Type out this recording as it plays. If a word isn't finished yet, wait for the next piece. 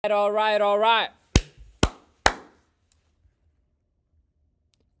All right.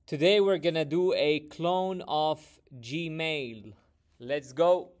 Today we're gonna do a clone of Gmail. Let's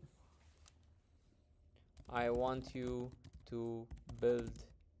go. I want you to build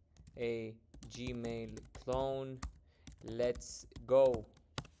a Gmail clone. Let's go.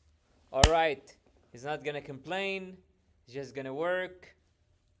 All right. He's not gonna complain. It's just gonna work.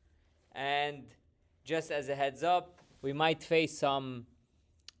 And just as a heads up, we might face some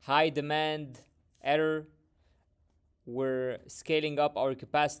high demand error. We're scaling up our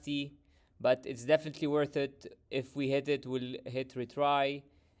capacity, but it's definitely worth it. If we hit it, we'll hit retry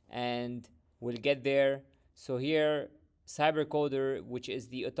and we'll get there. So here, CyberCoder, which is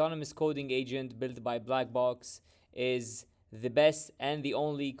the autonomous coding agent built by BLACKBOX, is the best and the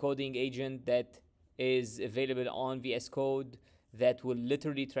only coding agent that is available on VS Code that will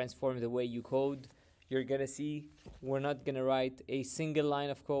literally transform the way you code. You're gonna see we're not gonna write a single line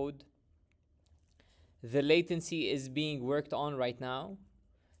of code. The latency is being worked on right now,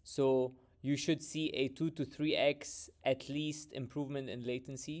 so you should see a 2 to 3x at least improvement in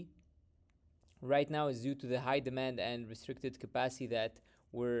latency. Right now is due to the high demand and restricted capacity that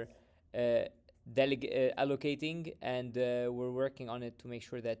we're allocating, and we're working on it to make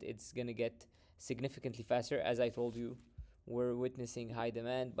sure that it's gonna get significantly faster. As I told you, we're witnessing high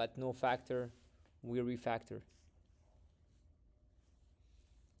demand, but no factor, we refactor.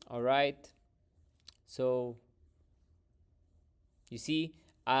 All right. So you see,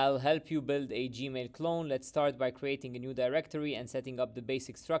 I'll help you build a Gmail clone. Let's start by creating a new directory and setting up the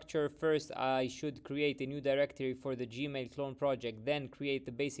basic structure. First, I should create a new directory for the Gmail clone project, then create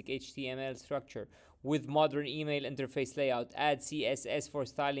the basic HTML structure with modern email interface layout, add CSS for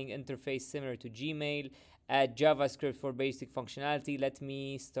styling interface similar to Gmail, add JavaScript for basic functionality. Let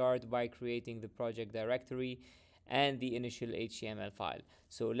me start by creating the project directory and the initial HTML file.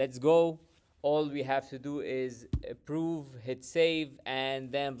 So let's go. All we have to do is approve, hit save,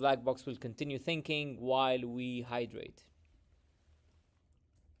 and then BLACKBOX will continue thinking while we hydrate.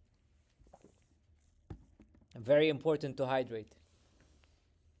 Very important to hydrate.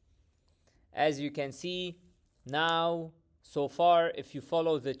 As you can see now, so far, if you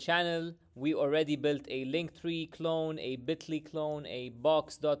follow the channel, we already built a Linktree clone, a Bitly clone, a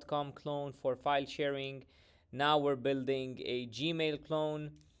box.com clone for file sharing. Now we're building a Gmail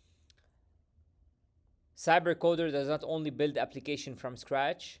clone. CyberCoder does not only build application from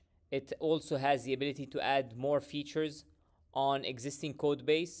scratch, it also has the ability to add more features on existing code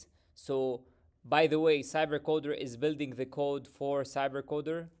base. So by the way, CyberCoder is building the code for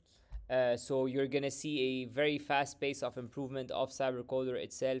CyberCoder. So you're gonna see a very fast pace of improvement of CyberCoder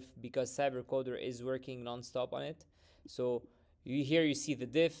itself because CyberCoder is working non-stop on it. So here you see the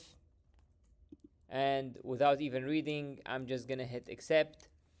diff, and without even reading, I'm just gonna hit accept.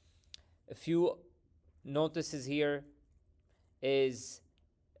 A few notices here is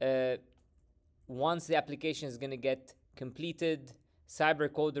once the application is gonna get completed,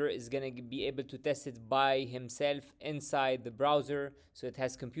 CyberCoder is going to be able to test it by himself inside the browser. So it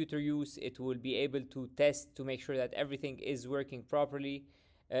has computer use. It will be able to test to make sure that everything is working properly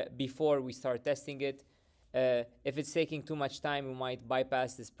before we start testing it. If it's taking too much time, we might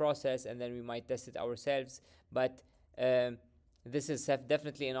bypass this process and then we might test it ourselves. But this is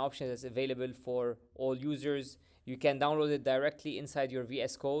definitely an option that's available for all users. You can download it directly inside your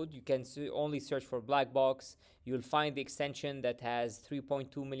VS Code. You can only search for BLACKBOX. You'll find the extension that has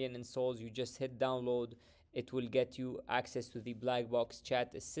 3.2 million installs. You just hit download. It will get you access to the BLACKBOX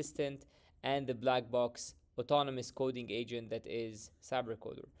chat assistant and the BLACKBOX autonomous coding agent that is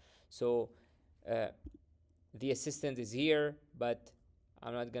CyberCoder. So the assistant is here, but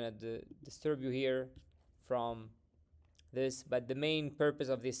I'm not gonna disturb you here from this, but the main purpose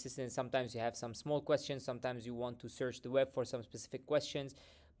of the assistant, sometimes you have some small questions, sometimes you want to search the web for some specific questions.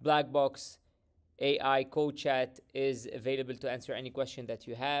 BLACKBOX AI code chat is available to answer any question that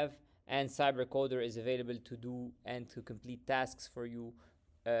you have, and CyberCoder is available to do and to complete tasks for you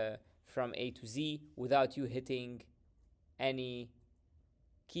from A to Z without you hitting any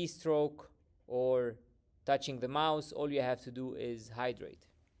keystroke or touching the mouse. All you have to do is hydrate.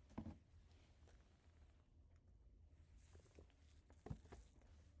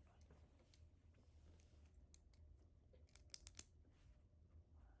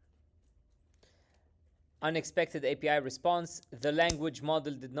 Unexpected API response. The language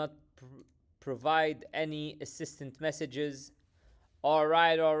model did not provide any assistant messages. All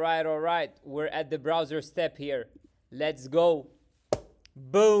right. We're at the browser step here. Let's go.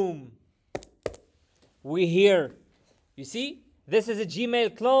 Boom. We here. You see, this is a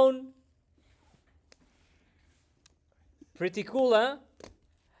Gmail clone. Pretty cool, huh?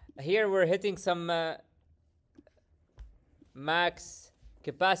 Here we're hitting some max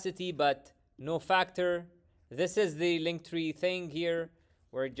capacity, but no factor. This is the Linktree thing here.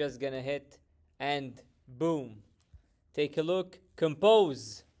 We're just gonna hit and boom. Take a look.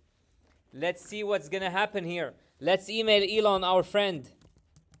 Compose. Let's see what's gonna happen here. Let's email Elon, our friend.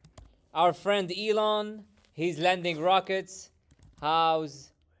 Our friend Elon. He's landing rockets.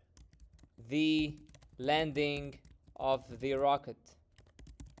 How's the landing of the rocket?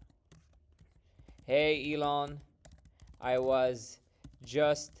 Hey Elon, I was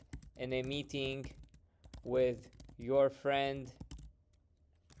just in a meeting with your friend.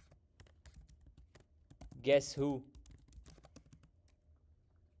 Guess who?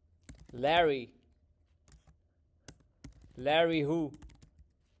 Larry. Larry who?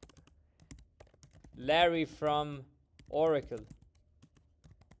 Larry from Oracle.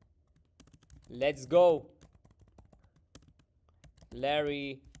 Let's go.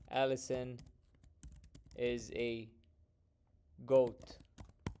 Larry Ellison is a goat.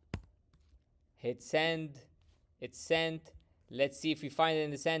 Hit send. It's sent. Let's see if we find it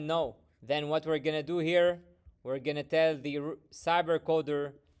in the send. No. Then what we're gonna do here, we're gonna tell the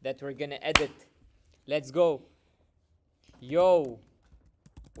CyberCoder that we're gonna edit. Let's go. Yo,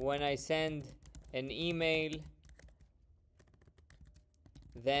 when I send an email,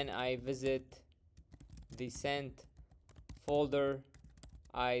 then I visit the sent folder,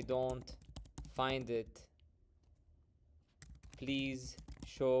 I don't find it. Please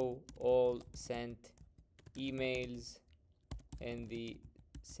show all sent emails in the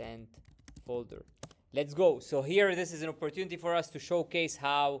sent folder. Let's go. So here, this is an opportunity for us to showcase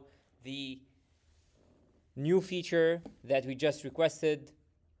how the new feature that we just requested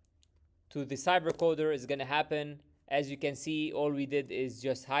to the CyberCoder is going to happen. As you can see, all we did is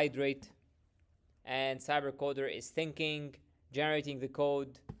just hydrate, and CyberCoder is thinking, generating the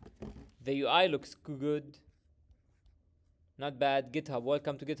code. The UI looks good. Not bad. GitHub,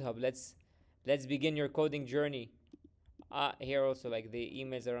 welcome to GitHub. Let's begin your coding journey. Here also, like, the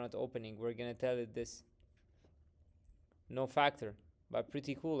emails are not opening. We're gonna tell it this. No factor, but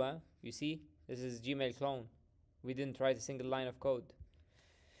pretty cool, huh? You see, this is Gmail clone. We didn't write a single line of code.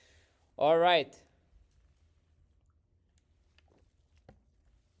 All right.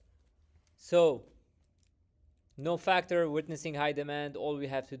 So, no factor, witnessing high demand. All we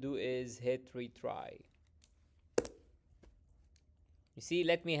have to do is hit retry. You see,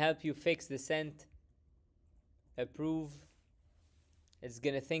 let me help you fix the sent. Approve. It's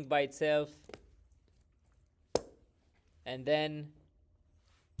gonna think by itself, and then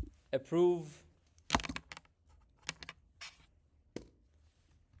approve.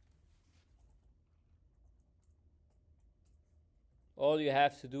 All you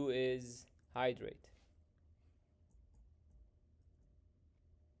have to do is hydrate.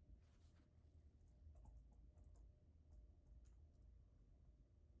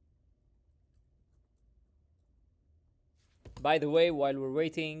 By the way, while we're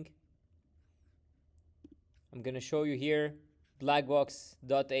waiting, I'm gonna show you here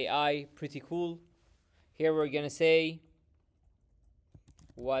blackbox.ai. Pretty cool. Here we're gonna say,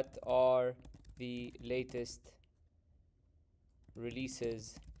 what are the latest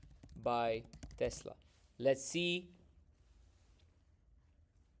releases by Tesla? Let's see.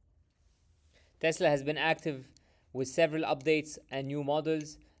 Tesla has been active with several updates and new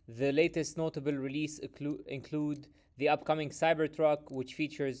models. The latest notable release include the upcoming Cybertruck, which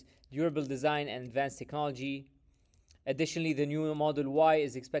features durable design and advanced technology. Additionally, the new Model Y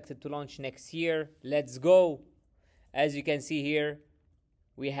is expected to launch next year. Let's go. As you can see here,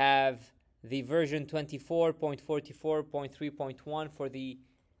 we have the version 24.44.3.1 for the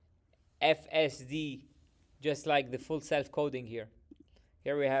FSD, just like the full self-coding here.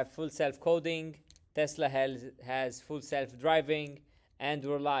 Here we have full self-coding. Tesla has full self-driving, and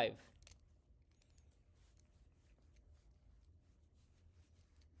we're live.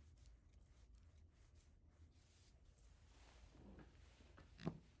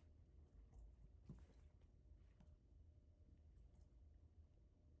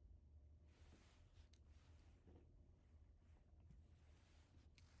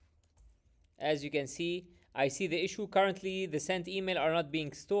 As you can see, I see the issue. Currently, the sent email are not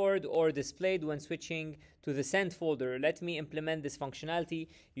being stored or displayed when switching to the sent folder. Let me implement this functionality.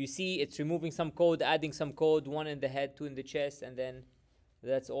 You see, it's removing some code, adding some code, 1 in the head, 2 in the chest, and then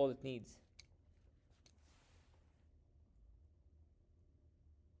that's all it needs.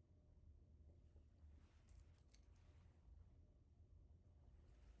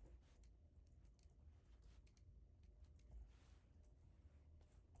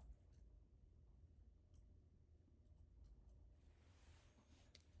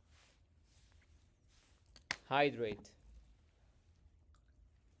 hydrate.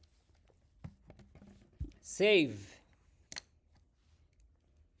 Save.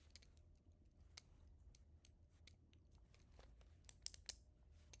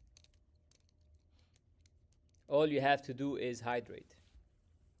 All you have to do is hydrate.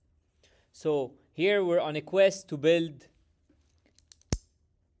 So here we're on a quest to build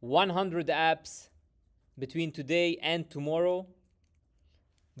 100 apps between today and tomorrow.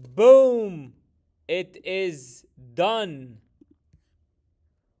 Boom! It is done.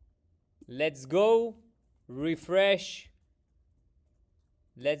 Let's go. Refresh.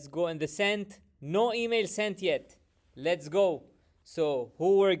 Let's go in the sent. No email sent yet. Let's go. So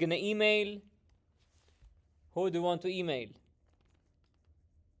who we're gonna email? Who do you want to email?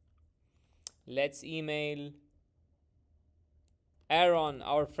 Let's email Aaron,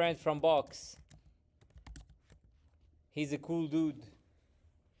 our friend from Box. He's a cool dude.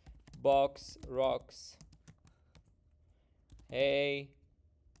 Box rocks. Hey,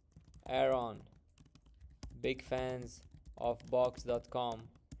 Aaron. Big fans of Box.com.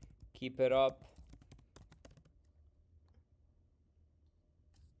 Keep it up.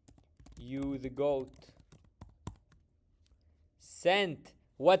 You the GOAT. Sent.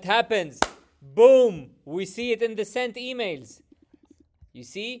 What happens? Boom! We see it in the sent emails. You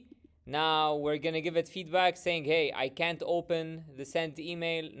see? Now we're gonna give it feedback saying, hey, I can't open the sent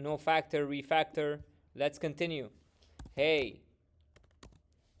email. No factor, refactor. Let's continue. Hey.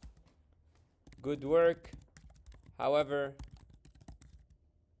 Good work. However,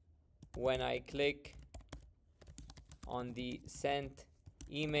 when I click on the sent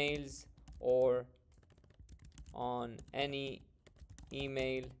emails or on any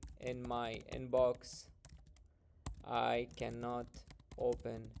email in my inbox, I cannot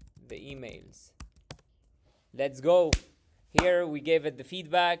open the emails. Let's go. Here we gave it the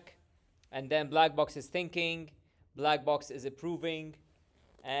feedback, and then BLACKBOX is thinking, BLACKBOX is approving,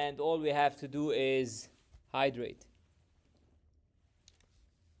 and all we have to do is hydrate.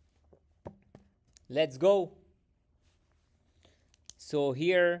 Let's go. So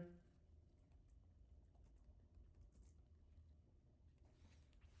here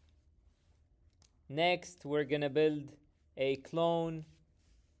next we're gonna build a clone